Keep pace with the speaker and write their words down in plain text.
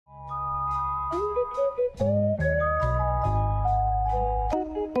Hi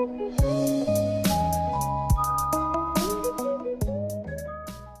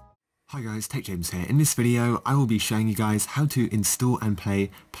guys, Tech James here. In this video, I will be showing you guys how to install and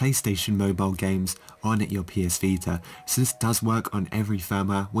play PlayStation mobile games on your PS Vita. So this does work on every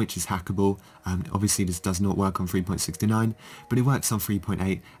firmware, which is hackable. Obviously this does not work on 3.69, but it works on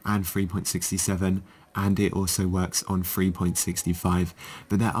 3.8 and 3.67. And it also works on 3.65.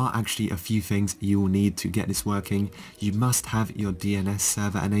 But there are actually a few things you will need to get this working. You must have your DNS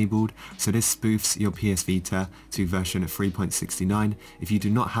server enabled, so this spoofs your PS Vita to version 3.69. If you do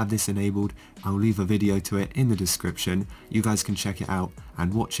not have this enabled, I'll leave a video to it in the description. You guys can check it out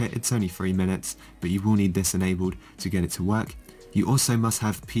and watch it. It's only 3 minutes, but you will need this enabled to get it to work. You also must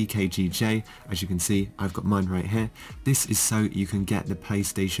have PKGJ. As you can see, I've got mine right here. This is so you can get the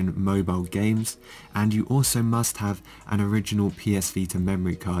PlayStation mobile games, and you also must have an original PS Vita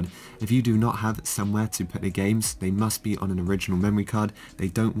memory card. If you do not have somewhere to put the games, they must be on an original memory card. They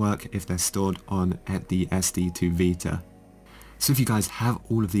don't work if they're stored on at the SD to Vita. So if you guys have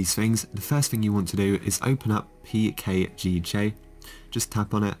all of these things, the first thing you want to do is open up PKGJ. Just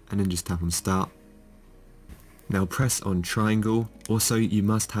tap on it and then just tap on start. Now press on triangle. Also you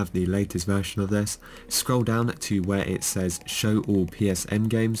must have the latest version of this. Scroll down to where it says show all PSN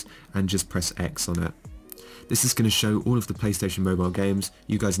games and just press X on it. This is going to show all of the PlayStation mobile games.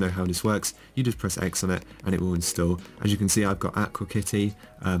 You guys know how this works. You just press X on it and it will install. As you can see, I've got Aqua Kitty,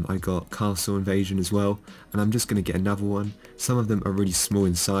 I got Castle Invasion as well, and I'm just going to get another one. Some of them are really small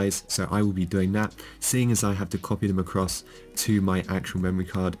in size, so I will be doing that, seeing as I have to copy them across to my actual memory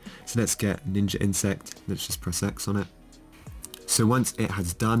card. So let's get Ninja Insect. Let's just press X on it. So once it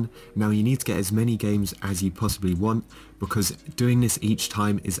has done, now you need to get as many games as you possibly want, because doing this each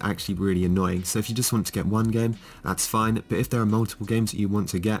time is actually really annoying. So if you just want to get one game, that's fine, but if there are multiple games that you want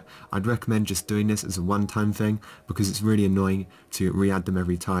to get, I'd recommend just doing this as a one-time thing, because it's really annoying to re-add them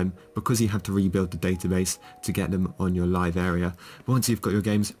every time, because you have to rebuild the database to get them on your live area. But once you've got your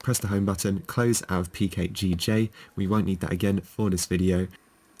games, press the home button, close out of PKGJ. We won't need that again for this video.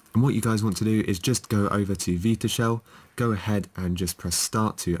 And what you guys want to do is just go over to Vita Shell, go ahead and just press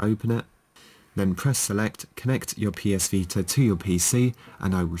start to open it. Then press select, connect your PS Vita to your PC,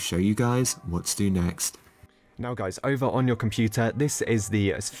 and I will show you guys what to do next. Now guys, over on your computer, this is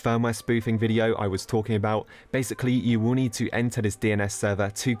the firmware spoofing video I was talking about. Basically, you will need to enter this DNS server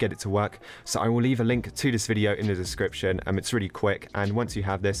to get it to work. So I will leave a link to this video in the description. It's really quick, and once you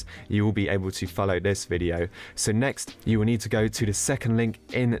have this, you will be able to follow this video. So next, you will need to go to the second link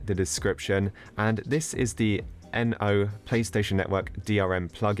in the description, and this is the PlayStation Network DRM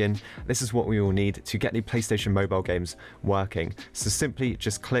plugin. This is what we will need to get the PlayStation mobile games working. So simply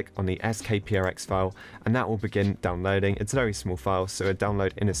just click on the SKPRX file and that will begin downloading. It's a very small file, so it'll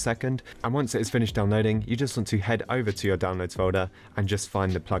download in a second. And once it is finished downloading, you just want to head over to your downloads folder and just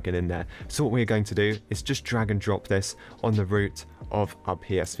find the plugin in there. So what we're going to do is just drag and drop this on the root of our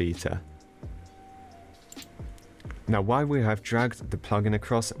PS Vita. Now while we have dragged the plugin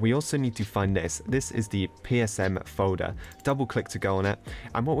across, we also need to find this. This is the PSM folder. Double click to go on it,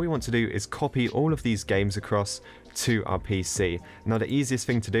 and what we want to do is copy all of these games across to our PC. Now the easiest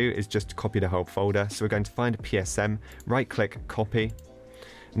thing to do is just copy the whole folder. So we're going to find PSM, right click, copy.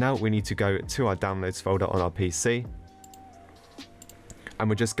 Now we need to go to our downloads folder on our PC, and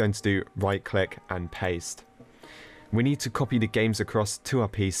we're just going to do right click and paste. We need to copy the games across to our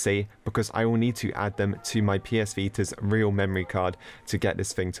PC because I will need to add them to my PS Vita's real memory card to get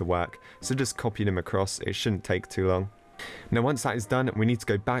this thing to work. So just copy them across, it shouldn't take too long. Now once that is done, we need to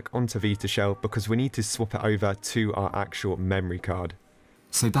go back onto Vita Shell because we need to swap it over to our actual memory card.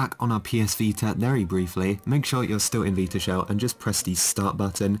 So back on our PS Vita very briefly, make sure you're still in Vita Shell and just press the start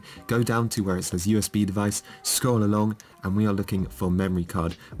button, go down to where it says USB device, scroll along, and we are looking for memory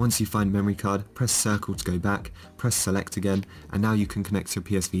card. Once you find memory card, press circle to go back, press select again, and now you can connect your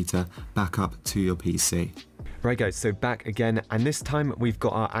PS Vita back up to your PC. Right guys, so back again, and this time we've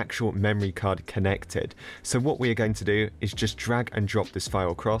got our actual memory card connected. So what we are going to do is just drag and drop this file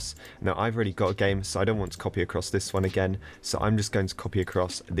across. Now I've already got a game, so I don't want to copy across this one again, so I'm just going to copy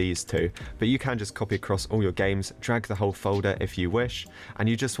across these two. But you can just copy across all your games, drag the whole folder if you wish, and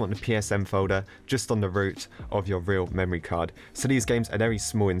you just want the PSM folder just on the root of your real memory card. So these games are very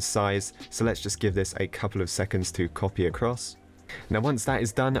small in size, so let's just give this a couple of seconds to copy across. Now once that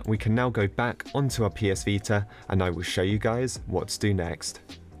is done, we can now go back onto our PS Vita and I will show you guys what to do next.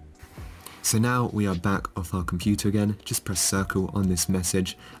 So now we are back off our computer again, just press circle on this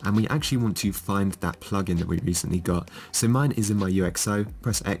message and we actually want to find that plugin that we recently got. So mine is in my UXO,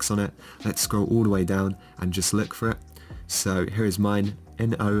 press X on it, let's scroll all the way down and just look for it. So here is mine,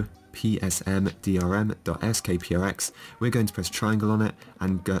 NoPsmDrm.skprx, we're going to press triangle on it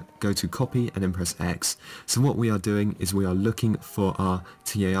and go to copy and then press X. So what we are doing is we are looking for our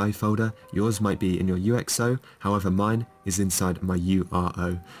TAI folder. Yours might be in your UXO, however mine is inside my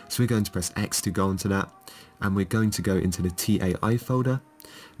URO. So we're going to press X to go onto that, and we're going to go into the TAI folder.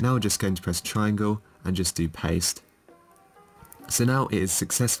 Now we're just going to press triangle and just do paste. So now it is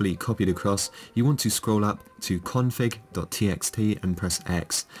successfully copied across. You want to scroll up to config.txt and press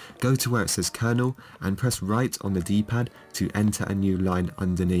X. Go to where it says kernel and press right on the D-pad to enter a new line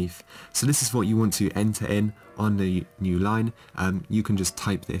underneath. So this is what you want to enter in on the new line. You can just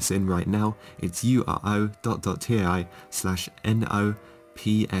type this in right now. It's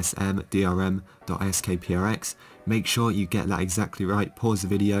uro.tii/NoPsmDrm.skprx. Make sure you get that exactly right. Pause the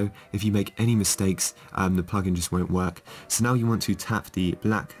video. If you make any mistakes, the plugin just won't work. So now you want to tap the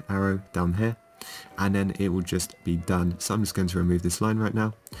black arrow down here, and then it will just be done. So I'm just going to remove this line right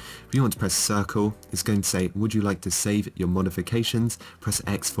now. If you want to press circle, it's going to say, would you like to save your modifications? Press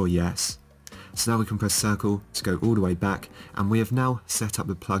X for yes. So now we can press circle to go all the way back, and we have now set up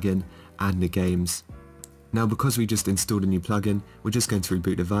the plugin and the games. Now because we just installed a new plugin, we're just going to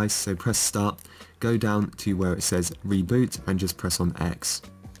reboot the device, so press start, go down to where it says reboot and just press on X.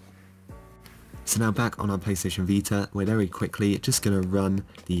 So now back on our PlayStation Vita, we're very quickly just going to run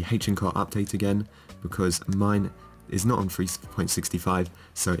the H-encore update again, because mine is not on 3.65,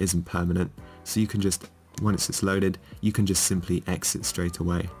 so it isn't permanent. So you can just, once it's loaded, you can just simply exit straight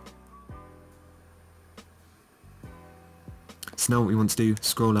away. So now what we want to do,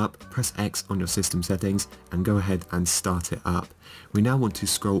 scroll up, press X on your system settings and go ahead and start it up. We now want to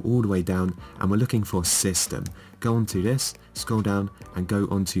scroll all the way down and we're looking for system. Go onto this, scroll down and go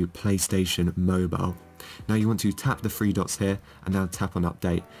onto PlayStation Mobile. Now you want to tap the three dots here and now tap on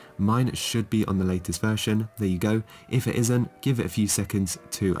update. Mine should be on the latest version, there you go. If it isn't, give it a few seconds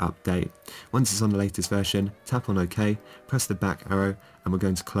to update. Once it's on the latest version, tap on OK, press the back arrow and we're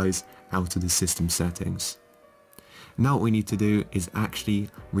going to close out of the system settings. Now what we need to do is actually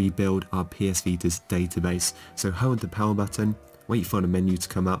rebuild our PS Vita's database. So hold the power button, wait for the menu to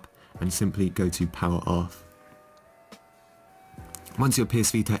come up and simply go to power off. Once your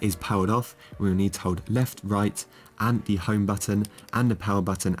PS Vita is powered off, we will need to hold left, right and the home button and the power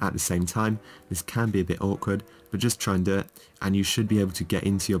button at the same time. This can be a bit awkward, but just try and do it and you should be able to get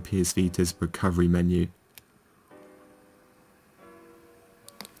into your PS Vita's recovery menu.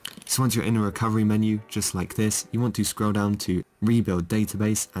 So once you're in a recovery menu, just like this, you want to scroll down to Rebuild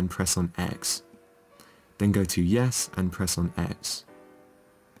Database and press on X. Then go to Yes and press on X.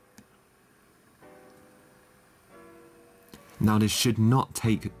 Now this should not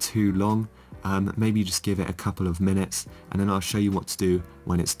take too long, maybe just give it a couple of minutes and then I'll show you what to do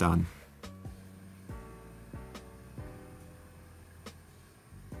when it's done.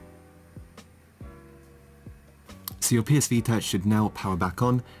 So your PS Vita should now power back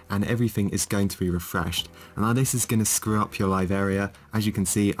on and everything is going to be refreshed. And now this is going to screw up your live area. As you can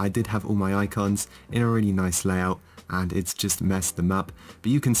see, I did have all my icons in a really nice layout and it's just messed them up.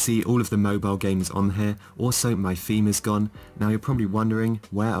 But you can see all of the mobile games on here. Also my theme is gone. Now you're probably wondering,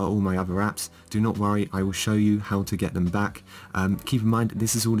 where are all my other apps? Do not worry, I will show you how to get them back. Keep in mind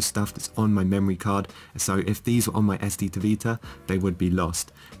this is all the stuff that's on my memory card, so if these were on my SD to Vita they would be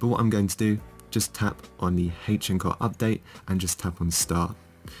lost. But what I'm going to do, just tap on the H-encore update and just tap on start.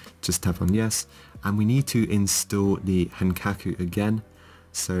 Just tap on yes, and we need to install the H-encore again.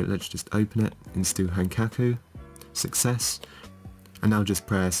 So let's just open it, install H-encore, success, and now just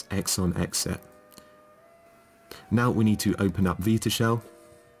press X on exit. Now we need to open up Vita Shell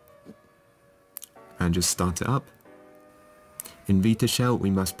and just start it up. In Vita Shell we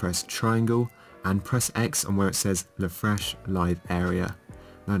must press triangle and press X on where it says refresh live area.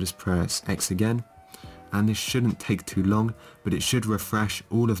 Now just press X again, and this shouldn't take too long, but it should refresh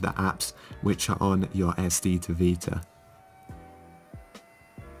all of the apps which are on your SD to Vita.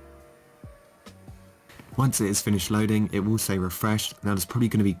 Once it is finished loading, it will say refreshed. Now there's probably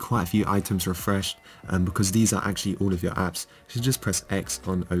going to be quite a few items refreshed because these are actually all of your apps. So just press X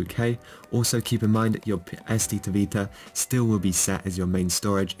on OK. Also keep in mind your SD to Vita still will be set as your main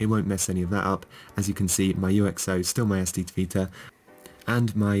storage. It won't mess any of that up. As you can see, my UXO is still my SD to Vita,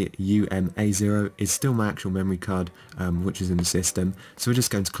 and my UMA0 is still my actual memory card which is in the system. So we're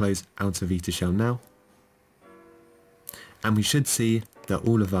just going to close out of Vita Shell now, and we should see that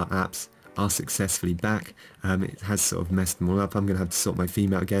all of our apps are successfully back. It has sort of messed them all up. I'm going to have to sort my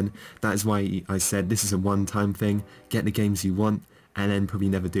theme out again. That is why I said this is a one-time thing. Get the games you want and then probably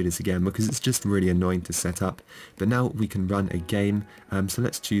never do this again because it's just really annoying to set up. But now we can run a game, so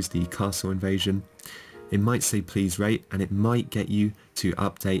let's choose the Castle Invasion. it might say please rate, and it might get you to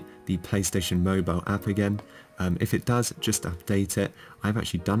update the PlayStation Mobile app again. If it does, just update it. I've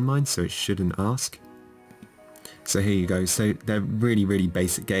actually done mine, so it shouldn't ask. So here you go. So they're really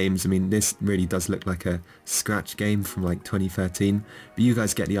basic games. I mean, this really does look like a scratch game from like 2013, but you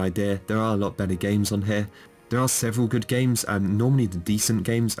guys get the idea. There are a lot better games on here. There are several good games. Normally the decent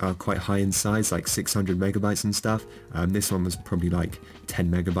games are quite high in size, like 600 megabytes and stuff. This one was probably like 10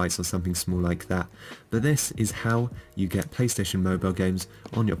 megabytes or something small like that. But this is how you get PlayStation Mobile games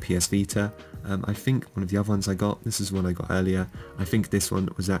on your PS Vita. I think one of the other ones I got, this is one I got earlier, I think this one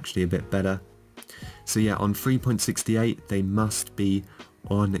was actually a bit better. So yeah, on 3.68 they must be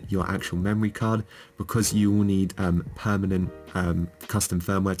on your actual memory card, because you will need permanent custom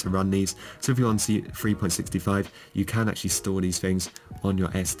firmware to run these. So if you're on 3.65 you can actually store these things on your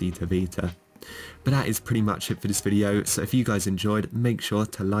SD to Vita. But that is pretty much it for this video, so if you guys enjoyed, make sure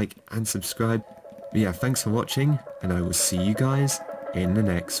to like and subscribe. But yeah, thanks for watching, and I will see you guys in the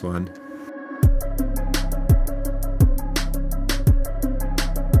next one.